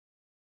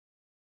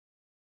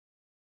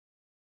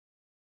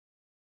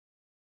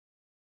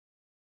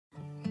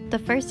The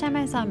first time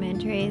I saw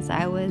manta rays,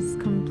 I was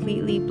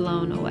completely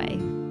blown away.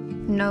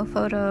 No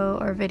photo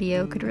or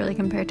video could really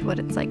compare to what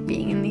it's like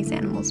being in these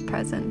animals'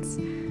 presence.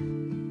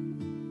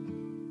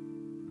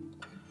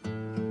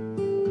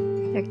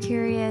 They're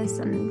curious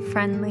and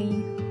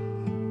friendly.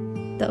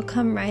 They'll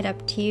come right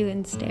up to you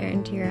and stare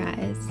into your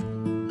eyes.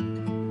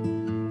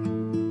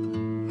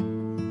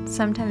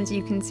 Sometimes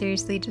you can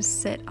seriously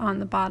just sit on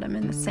the bottom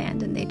in the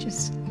sand and they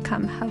just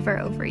come hover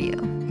over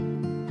you.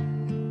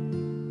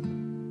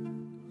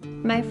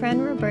 My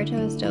friend Roberto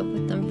has dove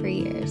with them for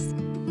years.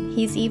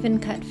 He's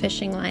even cut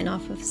fishing line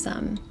off of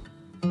some.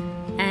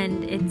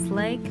 And it's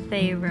like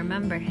they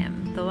remember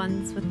him. The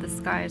ones with the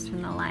scars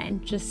from the line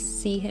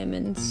just see him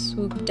and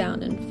swoop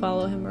down and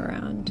follow him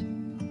around.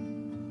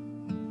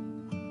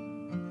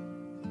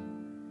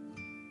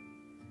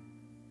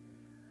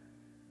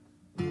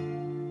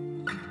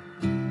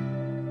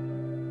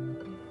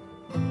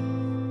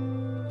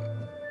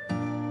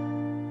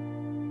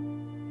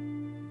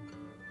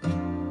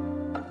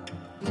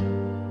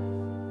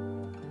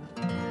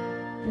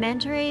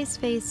 Manta rays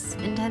face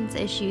intense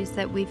issues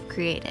that we've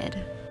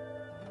created.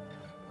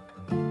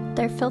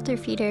 They're filter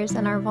feeders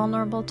and are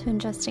vulnerable to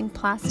ingesting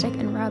plastic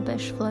and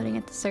rubbish floating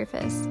at the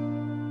surface.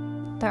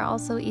 They're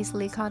also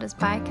easily caught as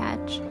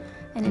bycatch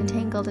and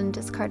entangled in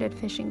discarded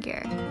fishing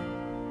gear.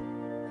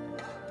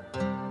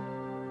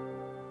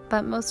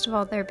 But most of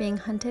all, they're being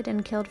hunted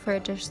and killed for a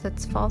dish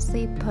that's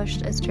falsely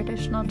pushed as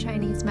traditional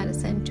Chinese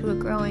medicine to a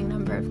growing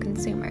number of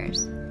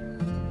consumers.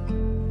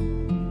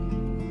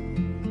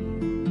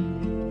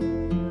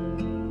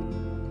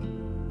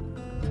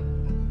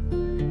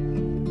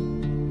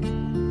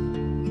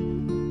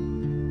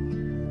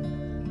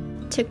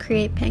 To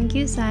create Peng,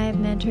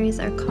 manta rays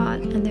are caught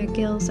and their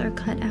gills are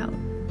cut out.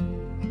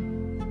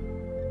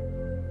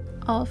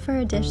 All for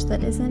a dish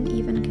that isn't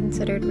even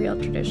considered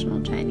real traditional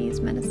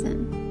Chinese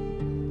medicine.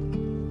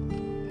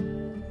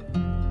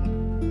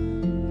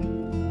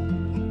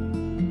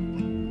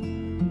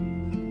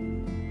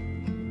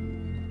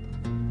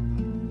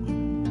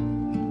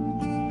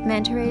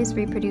 Manta rays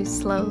reproduce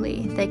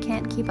slowly. They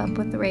can't keep up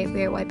with the rate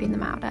we are wiping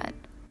them out at.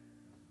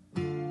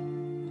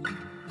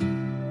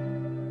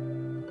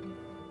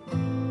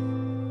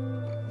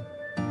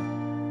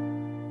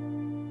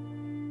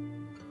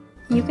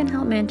 You can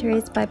help manta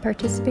rays by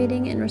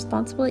participating in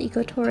responsible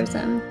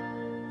ecotourism,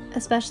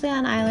 especially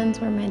on islands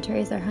where manta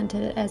rays are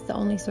hunted as the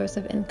only source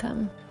of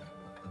income.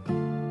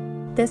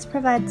 This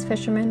provides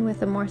fishermen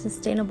with a more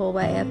sustainable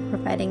way of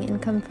providing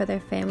income for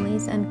their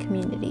families and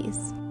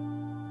communities.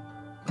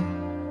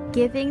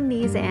 Giving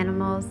these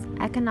animals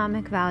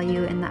economic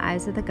value in the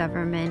eyes of the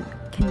government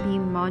can be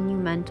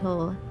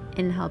monumental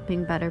in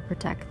helping better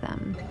protect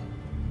them.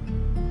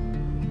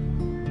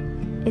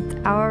 It's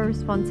our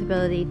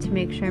responsibility to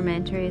make sure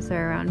manta rays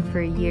are around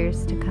for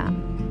years to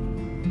come.